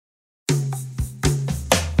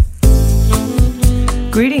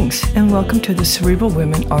Greetings and welcome to the Cerebral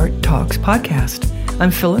Women Art Talks podcast.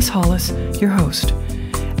 I'm Phyllis Hollis, your host.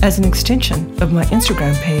 As an extension of my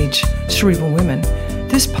Instagram page, Cerebral Women,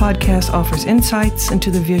 this podcast offers insights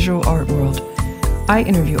into the visual art world. I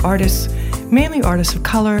interview artists, mainly artists of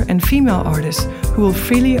color and female artists, who will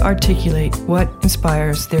freely articulate what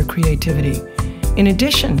inspires their creativity. In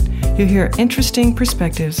addition, you'll hear interesting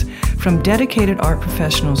perspectives from dedicated art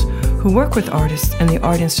professionals who work with artists and the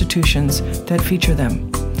art institutions that feature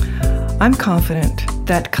them. I'm confident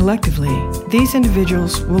that collectively, these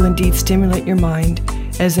individuals will indeed stimulate your mind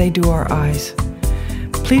as they do our eyes.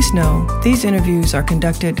 Please know these interviews are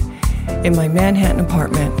conducted in my Manhattan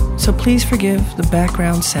apartment, so please forgive the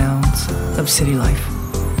background sounds of city life.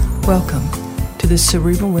 Welcome to the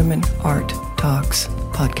Cerebral Women Art Talks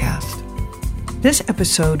podcast. This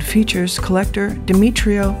episode features collector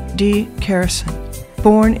Demetrio D. Kerrison.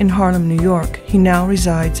 Born in Harlem, New York, he now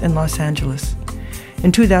resides in Los Angeles.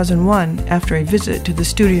 In 2001, after a visit to the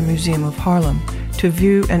Studio Museum of Harlem to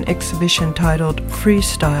view an exhibition titled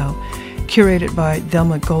Freestyle, curated by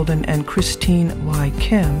Thelma Golden and Christine Y.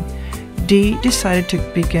 Kim, Dee decided to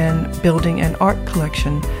begin building an art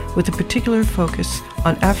collection with a particular focus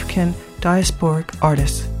on African diasporic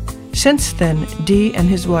artists. Since then, Dee and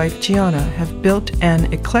his wife Gianna have built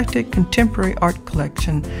an eclectic contemporary art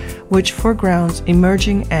collection which foregrounds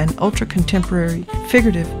emerging and ultra-contemporary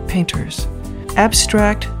figurative painters.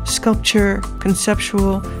 Abstract, sculpture,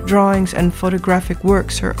 conceptual, drawings, and photographic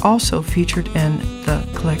works are also featured in the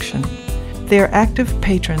collection. They are active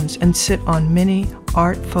patrons and sit on many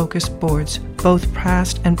art-focused boards, both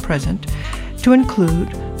past and present, to include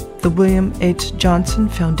the William H. Johnson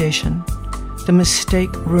Foundation, the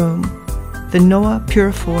Mistake Room, the Noah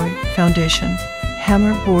Purifoy Foundation,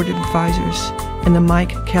 Hammer Board Advisors, and the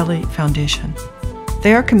Mike Kelly Foundation.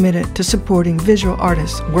 They are committed to supporting visual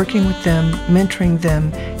artists, working with them, mentoring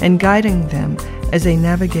them, and guiding them as they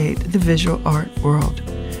navigate the visual art world.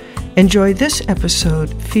 Enjoy this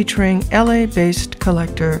episode featuring LA-based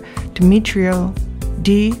collector Demetrio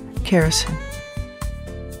D. Kerrison.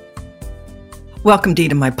 Welcome, Dee,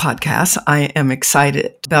 to my podcast. I am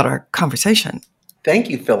excited about our conversation. Thank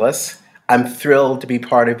you, Phyllis. I'm thrilled to be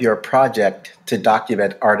part of your project to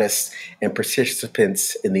document artists and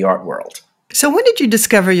participants in the art world. So when did you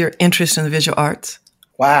discover your interest in the visual arts?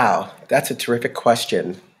 Wow, that's a terrific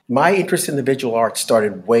question. My interest in the visual arts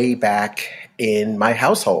started way back in my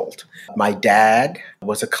household. My dad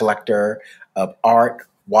was a collector of art,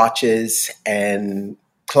 watches, and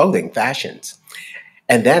clothing, fashions.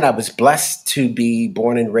 And then I was blessed to be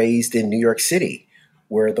born and raised in New York City,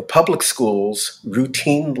 where the public schools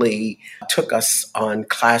routinely took us on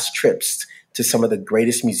class trips to some of the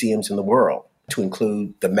greatest museums in the world, to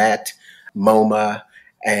include the Met, MoMA,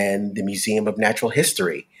 and the Museum of Natural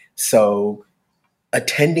History. So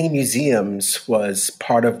attending museums was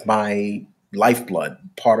part of my lifeblood,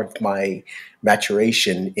 part of my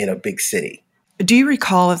maturation in a big city. Do you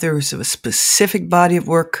recall if there was a specific body of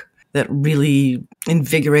work that really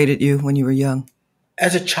invigorated you when you were young?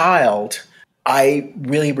 As a child, I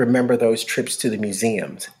really remember those trips to the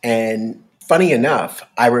museums. And funny enough,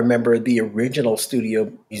 I remember the original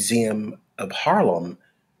Studio Museum of Harlem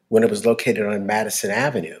when it was located on Madison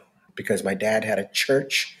Avenue, because my dad had a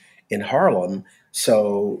church in Harlem.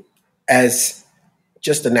 So as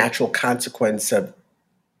just a natural consequence of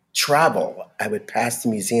travel, I would pass the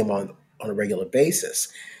museum on a regular basis.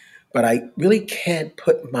 But I really can't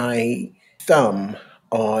put my thumb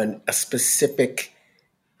on a specific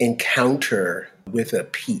encounter with a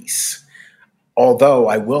piece. Although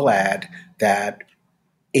I will add that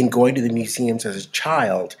in going to the museums as a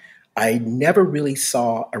child, I never really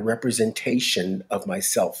saw a representation of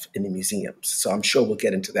myself in the museums. So I'm sure we'll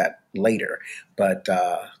get into that later. But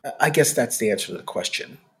I guess that's the answer to the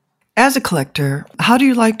question. As a collector, how do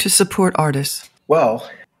you like to support artists? Well,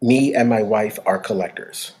 me and my wife are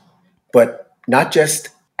collectors, but not just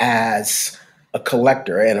as a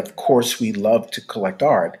collector. And of course, we love to collect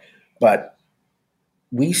art, but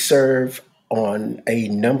we serve on a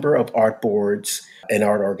number of art boards and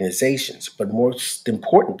art organizations. But most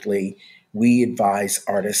importantly, we advise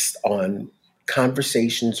artists on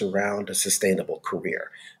conversations around a sustainable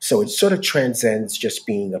career. So it sort of transcends just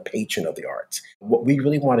being a patron of the arts. What we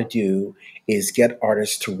really want to do is get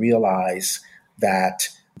artists to realize that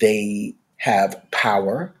they have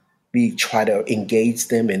power. We try to engage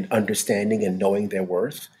them in understanding and knowing their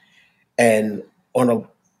worth. And on a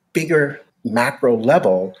bigger macro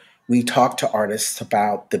level, we talk to artists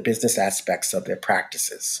about the business aspects of their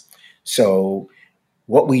practices. So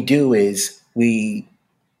what we do is we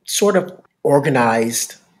sort of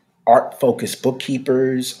organized art-focused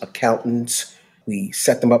bookkeepers, accountants, We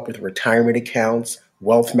set them up with retirement accounts,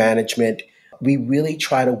 wealth management. We really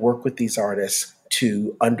try to work with these artists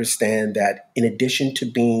to understand that in addition to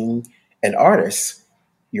being an artist,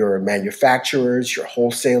 your manufacturers, your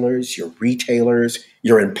wholesalers, your retailers,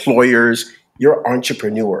 your employers, your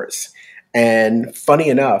entrepreneurs. And funny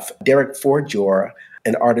enough, Derek Forjor,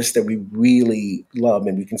 an artist that we really love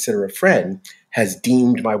and we consider a friend, has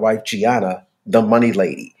deemed my wife Gianna the money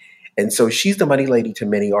lady. And so she's the money lady to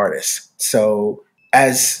many artists. So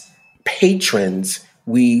as patrons,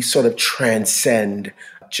 we sort of transcend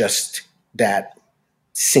just that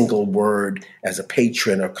single word as a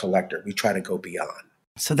patron or collector. We try to go beyond.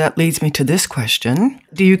 So that leads me to this question.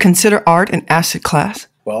 Do you consider art an asset class?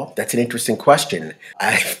 Well, that's an interesting question.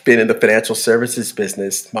 I've been in the financial services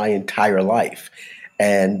business my entire life.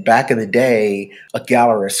 And back in the day, a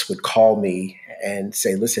gallerist would call me and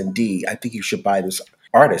say, listen, D, I think you should buy this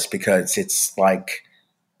artist because it's like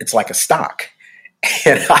a stock.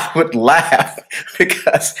 And I would laugh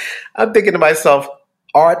because I'm thinking to myself,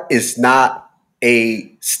 art is not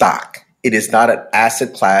a stock. It is not an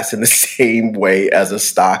asset class in the same way as a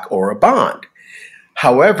stock or a bond.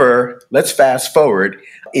 However, let's fast forward.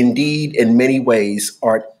 Indeed, in many ways,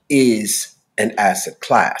 art is an asset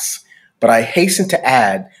class. But I hasten to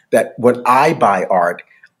add that when I buy art,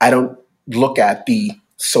 I don't look at the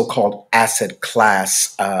so-called asset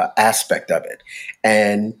class aspect of it.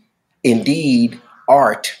 And indeed,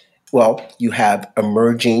 art, well, you have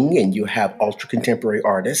emerging and you have ultra-contemporary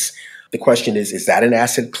artists. The question is that an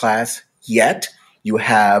asset class yet? You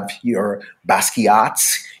have your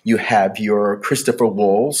Basquiat's, you have your Christopher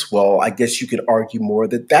Wool's. Well, I guess you could argue more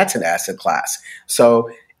that that's an asset class.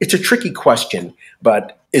 So it's a tricky question,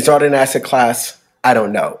 but is art an asset class? I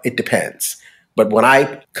don't know. It depends. But when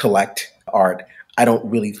I collect art, I don't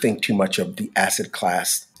really think too much of the asset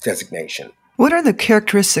class designation. What are the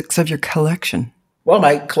characteristics of your collection? Well,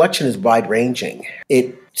 my collection is wide-ranging.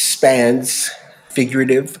 It spans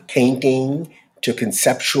figurative painting to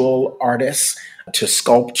conceptual artists, to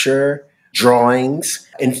sculpture, drawings.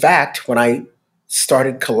 In fact, when I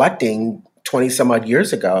started collecting 20 some odd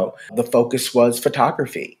years ago, the focus was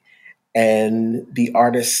photography. And the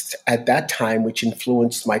artists at that time, which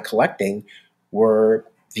influenced my collecting, were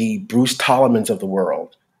the Bruce Tolomans of the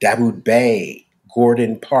world, Dawood Bey,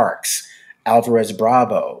 Gordon Parks, Alvarez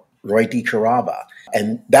Bravo, Roy DiCarava.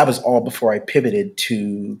 And that was all before I pivoted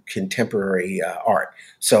to contemporary art.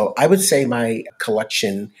 So I would say my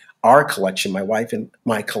collection, our collection, my wife and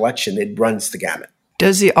my collection, it runs the gamut.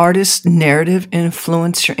 Does the artist's narrative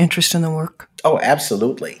influence your interest in the work? Oh,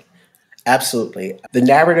 absolutely. Absolutely. The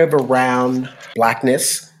narrative around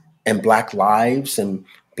Blackness and Black lives and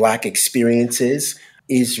Black experiences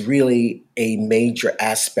is really a major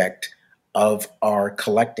aspect of our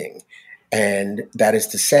collecting. And that is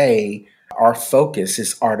to say, our focus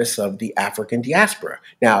is artists of the African diaspora.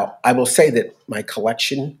 Now, I will say that my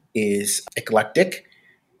collection is eclectic,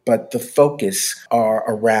 but the focus are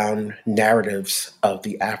around narratives of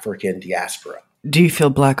the African diaspora. Do you feel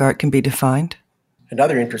Black art can be defined?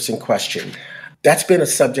 Another interesting question. That's been a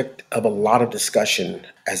subject of a lot of discussion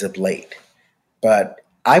as of late. But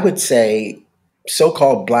I would say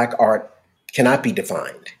so-called Black art cannot be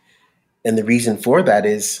defined. And the reason for that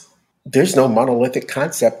is there's no monolithic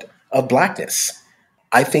concept of Blackness.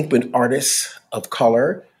 I think when artists of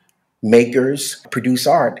color, makers, produce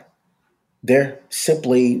art, they're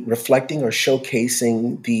simply reflecting or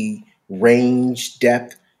showcasing the range,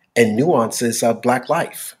 depth, and nuances of Black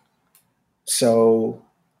life. So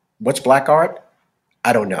what's Black art?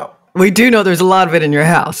 I don't know. We do know there's a lot of it in your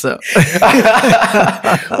house. So.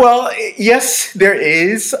 Well, yes, there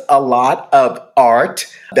is a lot of art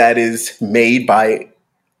that is made by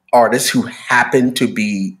artists who happen to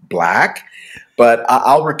be Black. But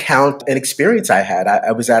I'll recount an experience I had.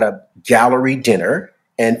 I was at a gallery dinner.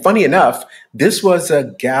 And funny enough, this was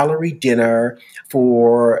a gallery dinner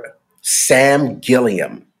for Sam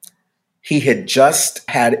Gilliam. He had just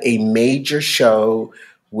had a major show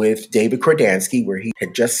with David Kordansky where he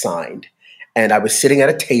had just signed. And I was sitting at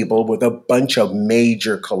a table with a bunch of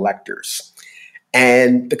major collectors.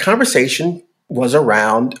 And the conversation was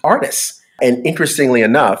around artists. And interestingly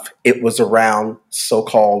enough, it was around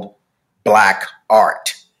so-called Black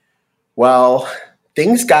art. Well,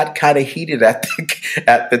 things got kind of heated at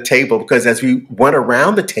the table because as we went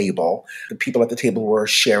around the table, the people at the table were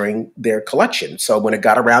sharing their collection. So when it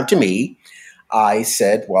got around to me, I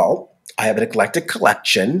said, well, I have an eclectic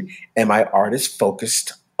collection and my art is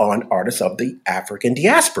focused on artists of the African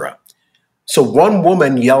diaspora. So one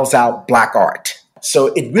woman yells out Black art. So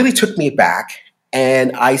it really took me back.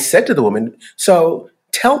 And I said to the woman, so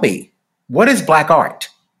tell me, what is Black art?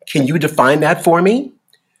 Can you define that for me?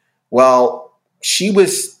 Well, she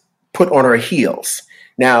was put on her heels.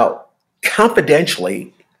 Now,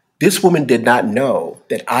 confidentially, this woman did not know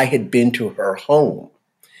that I had been to her home.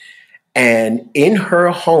 And in her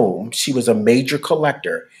home, she was a major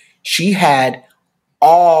collector. She had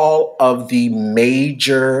all of the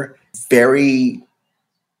major, very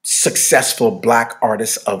successful Black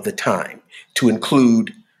artists of the time, to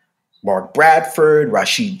include Mark Bradford,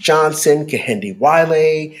 Rashid Johnson, Kehinde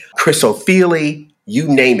Wiley, Chris O'Feely, you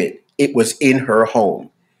name it, it was in her home.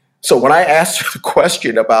 So when I asked her the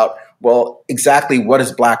question about, well, exactly what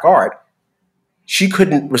is Black art, she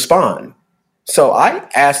couldn't respond. So I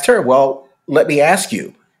asked her, well, let me ask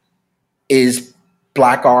you, is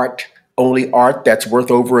Black art only art that's worth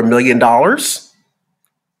over $1 million?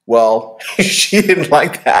 Well, she didn't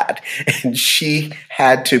like that, and she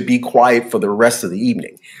had to be quiet for the rest of the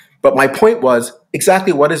evening. But my point was,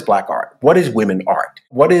 exactly what is Black art? What is women art?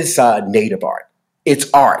 What is Native art?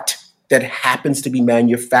 It's art that happens to be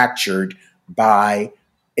manufactured by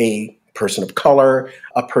a person of color,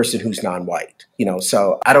 a person who's non-white.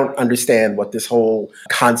 So I don't understand what this whole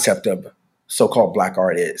concept of so-called Black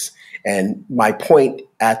art is. And my point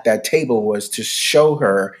at that table was to show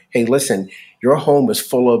her, hey, listen, your home is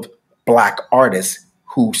full of Black artists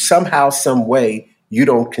who somehow, some way, you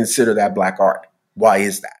don't consider that Black art. Why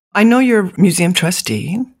is that? I know you're museum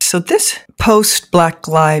trustee. So this post-Black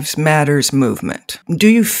Lives Matters movement, do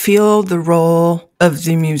you feel the role of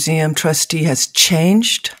the museum trustee has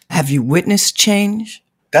changed? Have you witnessed change?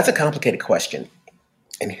 That's a complicated question.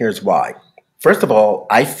 And here's why. First of all,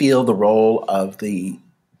 I feel the role of the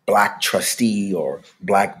Black trustee or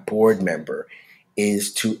Black board member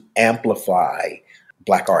is to amplify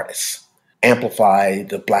Black artists, amplify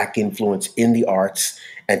the Black influence in the arts,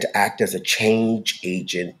 and to act as a change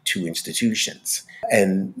agent to institutions.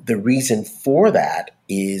 And the reason for that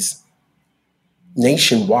is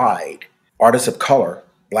nationwide, artists of color,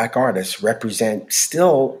 Black artists, represent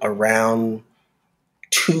still around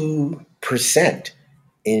 2%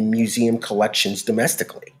 in museum collections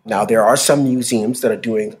domestically. Now, there are some museums that are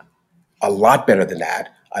doing a lot better than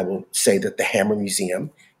that. I will say that the Hammer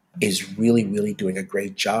Museum is really, really doing a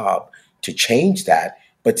great job to change that.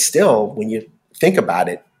 But still, when you think about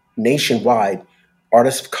it, nationwide,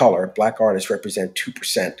 artists of color, Black artists, represent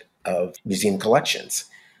 2% of museum collections.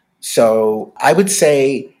 So I would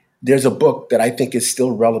say there's a book that I think is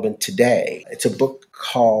still relevant today. It's a book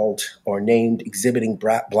called or named Exhibiting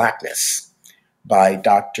Blackness by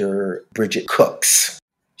Dr. Bridget Cooks.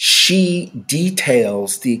 She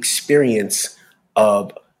details the experience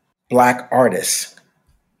of Black artists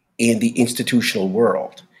in the institutional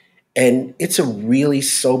world. And it's a really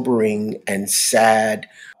sobering and sad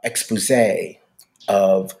expose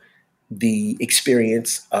of the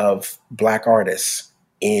experience of Black artists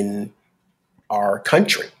in our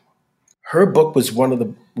country. Her book was one of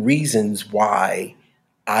the reasons why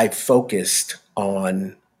I focused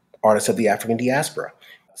on artists of the African diaspora.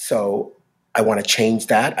 So I want to change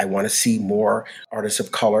that. I want to see more artists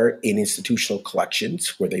of color in institutional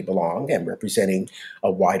collections where they belong and representing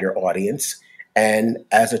a wider audience. And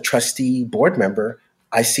as a trustee board member,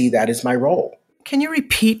 I see that as my role. Can you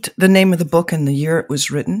repeat the name of the book and the year it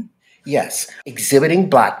was written? Yes. Exhibiting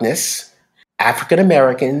Blackness, African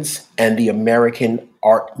Americans and the American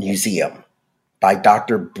Art Museum by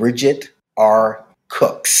Dr. Bridget R.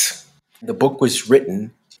 Cooks. The book was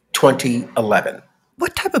written 2011.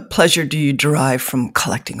 What type of pleasure do you derive from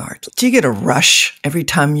collecting art? Do you get a rush every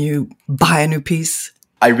time you buy a new piece?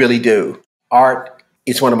 I really do. Art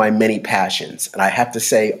is one of my many passions, and I have to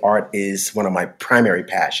say art is one of my primary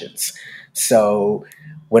passions. So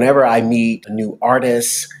whenever I meet a new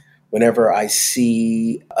artist, whenever I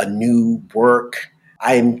see a new work,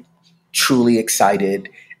 I'm truly excited,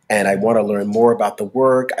 and I want to learn more about the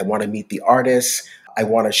work. I want to meet the artists. I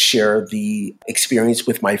want to share the experience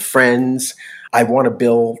with my friends. I want to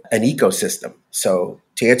build an ecosystem. So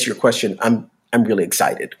to answer your question, I'm really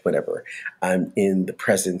excited whenever I'm in the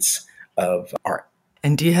presence of art.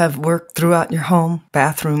 And do you have work throughout your home,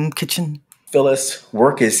 bathroom, kitchen? Phyllis,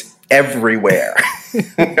 work is everywhere.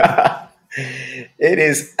 It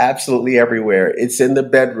is absolutely everywhere. It's in the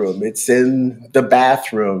bedroom. It's in the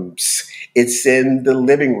bathrooms. It's in the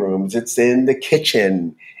living rooms. It's in the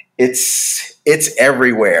kitchen. It's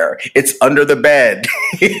everywhere. It's under the bed.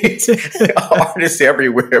 Art is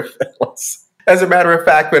everywhere, Phyllis. As a matter of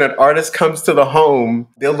fact, when an artist comes to the home,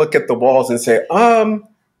 they'll look at the walls and say,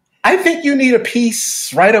 I think you need a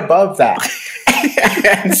piece right above that.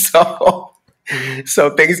 And so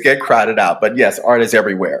things get crowded out. But yes, art is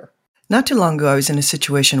everywhere. Not too long ago, I was in a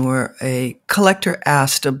situation where a collector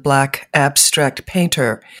asked a Black abstract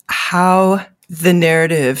painter how the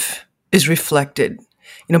narrative is reflected.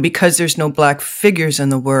 Because there's no Black figures in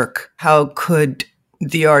the work, how could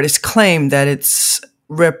the artist claim that it's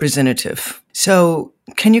representative? So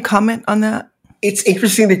can you comment on that? It's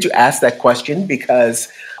interesting that you asked that question because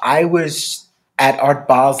I was at Art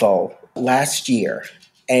Basel last year,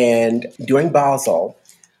 and during Basel,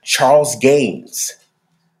 Charles Gaines,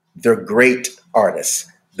 the great artist,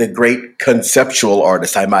 the great conceptual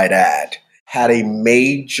artist, I might add, had a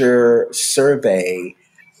major survey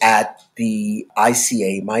at the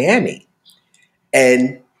ICA Miami.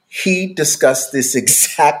 And he discussed this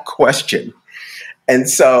exact question. And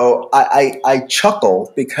so I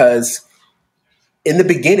chuckle because in the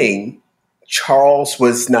beginning, Charles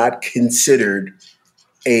was not considered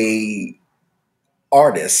a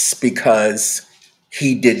artist because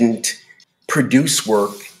he didn't produce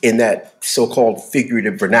work in that so-called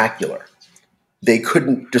figurative vernacular. They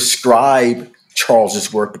couldn't describe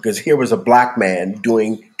Charles's work because here was a Black man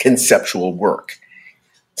doing conceptual work.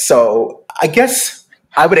 So I guess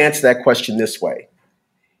I would answer that question this way.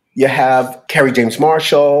 You have Kerry James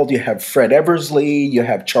Marshall, you have Fred Eversley, you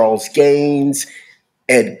have Charles Gaines,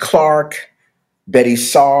 Ed Clark, Betty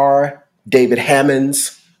Saar, David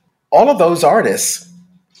Hammonds. All of those artists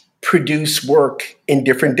produce work in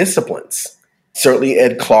different disciplines. Certainly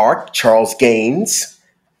Ed Clark, Charles Gaines,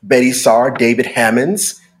 Betty Saar, David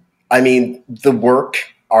Hammonds. I mean, the work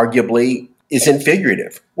arguably isn't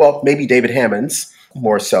figurative. Well, maybe David Hammonds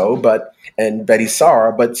more so, and Betty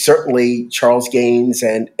Saar, but certainly Charles Gaines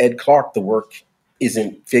and Ed Clark, the work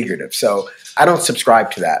isn't figurative. So I don't subscribe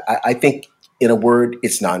to that. I think, in a word,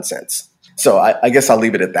 it's nonsense. So I guess I'll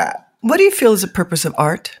leave it at that. What do you feel is the purpose of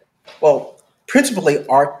art? Well, principally,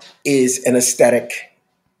 art is an aesthetic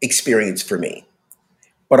experience for me.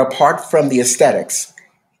 But apart from the aesthetics,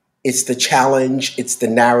 it's the challenge, it's the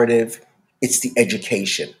narrative, it's the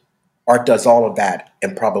education. Art does all of that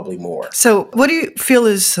and probably more. So what do you feel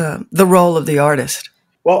is the role of the artist?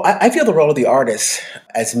 Well, I feel the role of the artists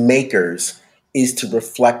as makers is to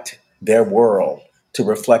reflect their world, to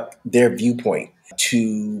reflect their viewpoint,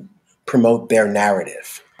 to promote their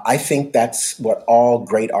narrative. I think that's what all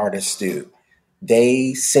great artists do.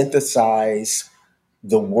 They synthesize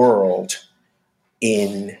the world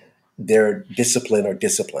in their discipline or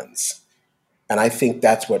disciplines. And I think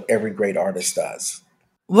that's what every great artist does.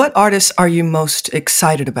 What artists are you most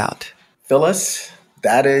excited about? Phyllis,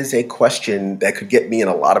 that is a question that could get me in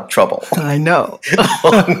a lot of trouble. I know.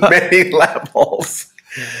 On many levels.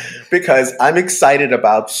 Because I'm excited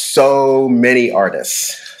about so many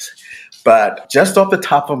artists. But just off the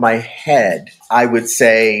top of my head, I would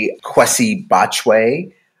say Kwesi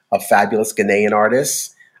Bachwe, a fabulous Ghanaian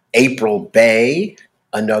artist. April Bay,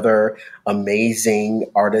 another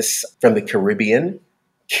amazing artist from the Caribbean.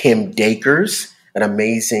 Kim Dakers, an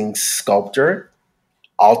amazing sculptor.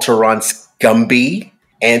 Alterance Gumby.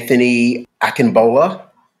 Anthony Akinbola,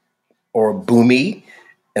 or Boomy,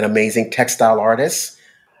 an amazing textile artist.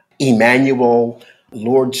 Emmanuel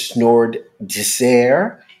Lord Snord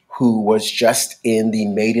Dessert, who was just in the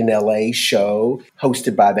Made in LA show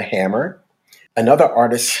hosted by The Hammer. Another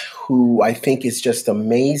artist who I think is just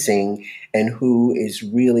amazing and who is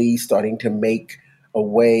really starting to make a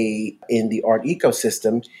way in the art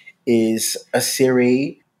ecosystem is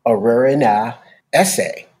Asiri Arerina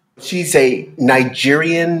Esse. She's a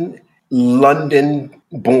Nigerian,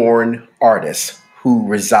 London-born artist who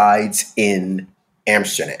resides in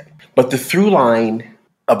Amsterdam. But the through line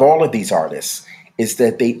of all of these artists is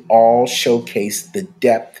that they all showcase the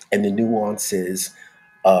depth and the nuances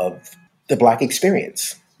of the Black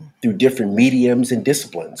experience through different mediums and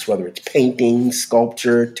disciplines, whether it's painting,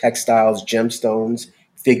 sculpture, textiles, gemstones,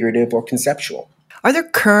 figurative, or conceptual. Are there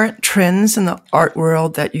current trends in the art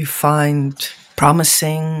world that you find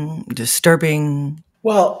promising, disturbing?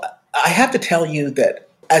 Well, I have to tell you that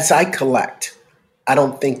as I collect, I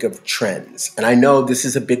don't think of trends. And I know this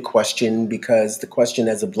is a big question because the question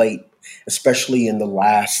as of late, especially in the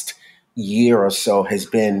last year or so, has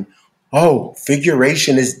been, oh,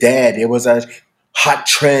 figuration is dead. It was a hot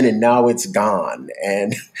trend and now it's gone.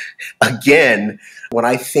 And again, when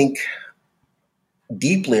I think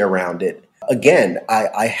deeply around it, again,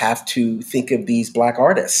 I have to think of these Black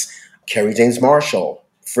artists. Kerry James Marshall,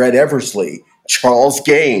 Fred Eversley, Charles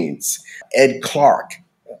Gaines, Ed Clark,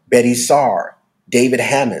 Betty Saar, David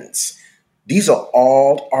Hammonds. These are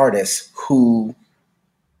all artists who,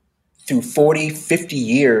 through 40, 50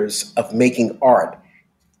 years of making art,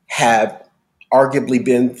 have arguably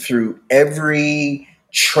been through every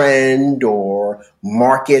trend or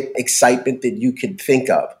market excitement that you could think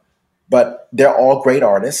of. but they're all great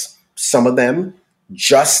artists. Some of them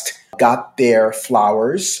just got their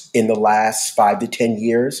flowers in the last 5 to 10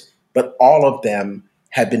 years, but all of them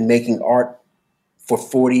have been making art for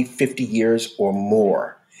 40, 50 years or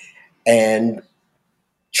more. And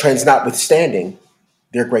trends notwithstanding,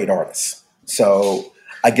 they're great artists. So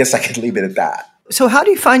I guess I could leave it at that. So how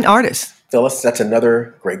do you find artists? Phyllis, that's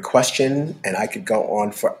another great question. And I could go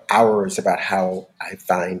on for hours about how I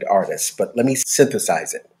find artists, but let me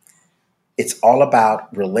synthesize it. It's all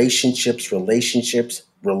about relationships,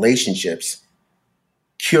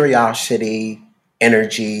 curiosity,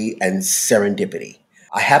 energy, and serendipity.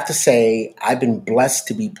 I have to say, I've been blessed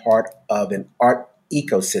to be part of an art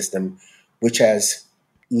ecosystem which has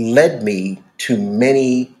led me to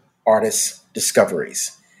many artist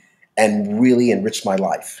discoveries and really enriched my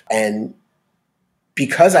life. And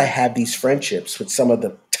because I have these friendships with some of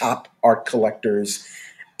the top art collectors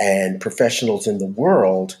and professionals in the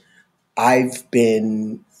world, I've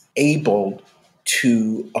been able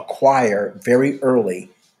to acquire very early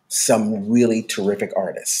some really terrific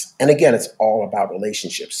artists. And again, it's all about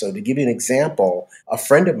relationships. So to give you an example, a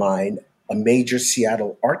friend of mine, a major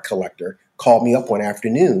Seattle art collector, called me up one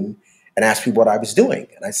afternoon and asked me what I was doing.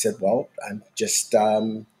 And I said, well, I'm just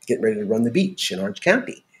getting ready to run the beach in Orange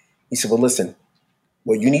County. He said, well, listen,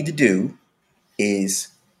 what you need to do is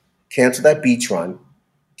cancel that beach run,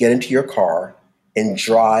 get into your car, and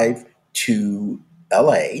drive to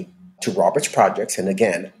LA, to Roberts Projects. And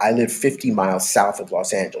again, I live 50 miles south of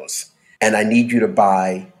Los Angeles, and I need you to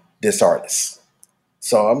buy this artist.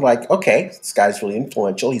 So I'm like, okay, this guy's really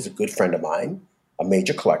influential. He's a good friend of mine, a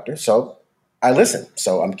major collector. So I listen.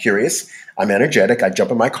 So I'm curious. I'm energetic. I jump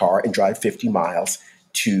in my car and drive 50 miles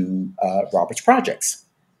to Roberts Projects.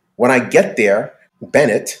 When I get there,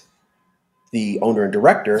 Bennett, the owner and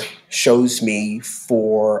director, shows me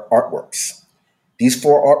 4 artworks. These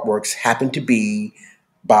 4 artworks happen to be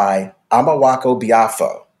by Amawako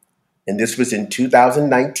Biafo, and this was in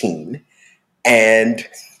 2019, and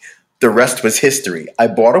the rest was history. I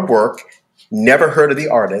bought a work, never heard of the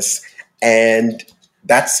artist, and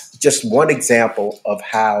that's just one example of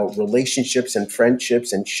how relationships and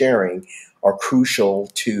friendships and sharing are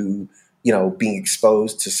crucial to, being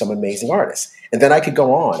exposed to some amazing artists. And then I could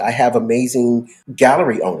go on. I have amazing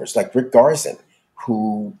gallery owners like Rick Garson,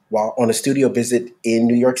 who, while on a studio visit in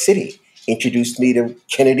New York City, introduced me to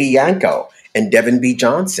Kennedy Yanko and Devin B.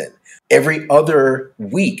 Johnson. Every other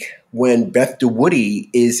week when Beth DeWoody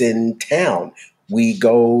is in town, we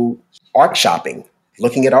go art shopping,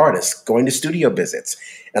 looking at artists, going to studio visits.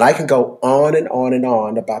 And I can go on and on and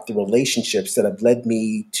on about the relationships that have led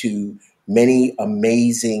me to many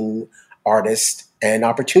amazing artists and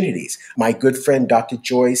opportunities. My good friend, Dr.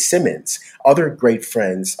 Joy Simmons, other great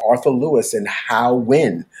friends, Arthur Lewis and Hao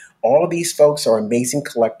Wynn. All of these folks are amazing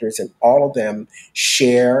collectors, and all of them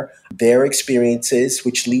share their experiences,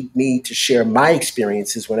 which lead me to share my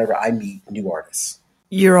experiences whenever I meet new artists.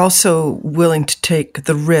 You're also willing to take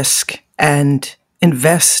the risk and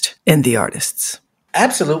invest in the artists.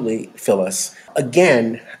 Absolutely, Phyllis.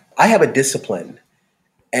 Again, I have a discipline,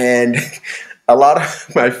 and a lot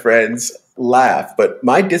of my friends laugh, but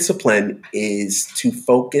my discipline is to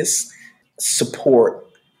focus, support,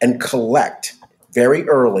 and collect very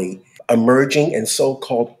early emerging and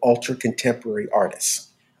so-called ultra-contemporary artists,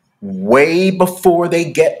 way before they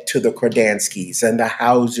get to the Kordanskys and the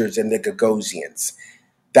Hausers and the Gagosians.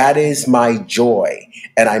 That is my joy.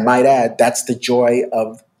 And I might add, that's the joy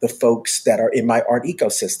of the folks that are in my art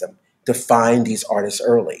ecosystem, to find these artists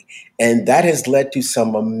early. And that has led to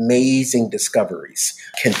some amazing discoveries.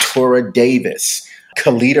 Kentura Davis,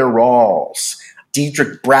 Kalita Rawls,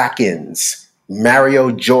 Diedrich Brackens,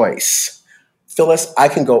 Mario Joyce. Phyllis, I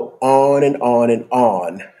can go on and on and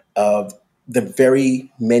on of the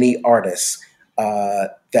very many artists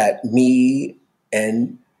that me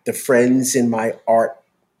and the friends in my art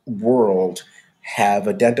world have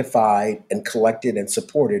identified and collected and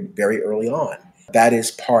supported very early on. That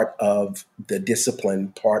is part of the discipline,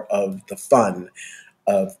 part of the fun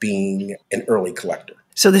of being an early collector.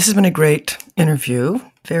 So this has been a great interview,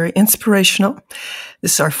 very inspirational.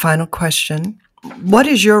 This is our final question. What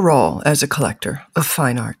is your role as a collector of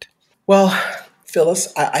fine art? Well,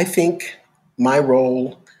 Phyllis, I think my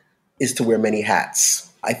role is to wear many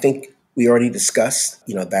hats. I think we already discussed,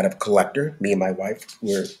 that of collector. Me and my wife,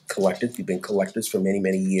 we're collectors. We've been collectors for many,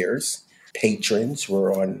 many years. Patrons,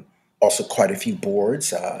 we're on also quite a few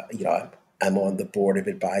boards. I'm on the board of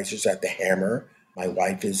advisors at the Hammer. My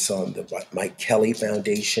wife is on the Mike Kelly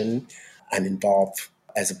Foundation. I'm involved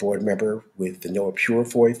as a board member with the Noah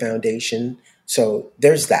Purifoy Foundation. So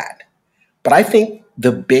there's that. But I think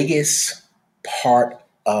the biggest part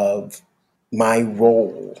of my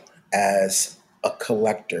role as a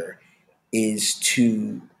collector is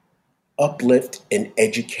to uplift and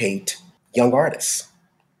educate young artists.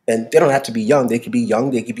 And they don't have to be young. They could be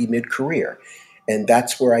young. They could be mid-career. And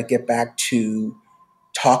that's where I get back to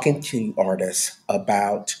talking to artists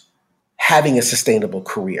about having a sustainable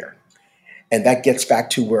career. And that gets back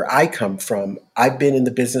to where I come from. I've been in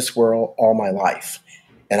the business world all my life,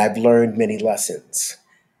 and I've learned many lessons.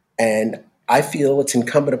 And I feel it's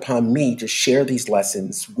incumbent upon me to share these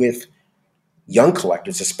lessons with young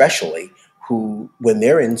collectors, especially who, when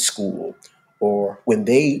they're in school or when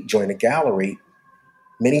they join a gallery,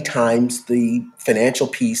 many times the financial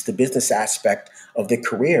piece, the business aspect of their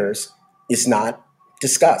careers is not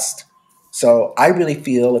discussed. So I really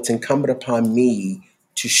feel it's incumbent upon me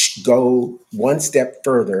to go one step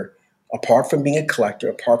further, apart from being a collector,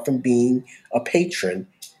 apart from being a patron,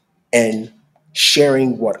 and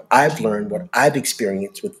sharing what I've learned, what I've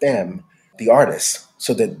experienced with them, the artists,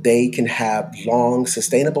 so that they can have long,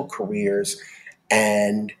 sustainable careers.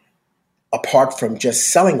 And apart from just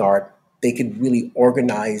selling art, they can really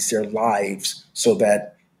organize their lives so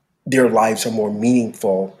that their lives are more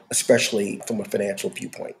meaningful, especially from a financial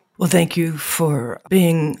viewpoint. Well, thank you for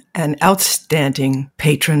being an outstanding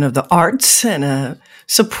patron of the arts and a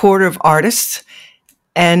supporter of artists.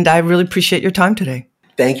 And I really appreciate your time today.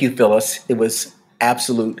 Thank you, Phyllis. It was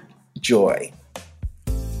absolute joy.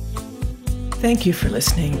 Thank you for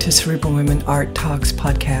listening to Cerebral Women Art Talks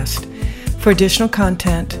podcast. For additional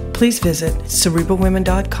content, please visit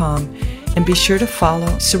cerebralwomen.com and be sure to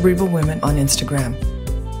follow Cerebral Women on Instagram.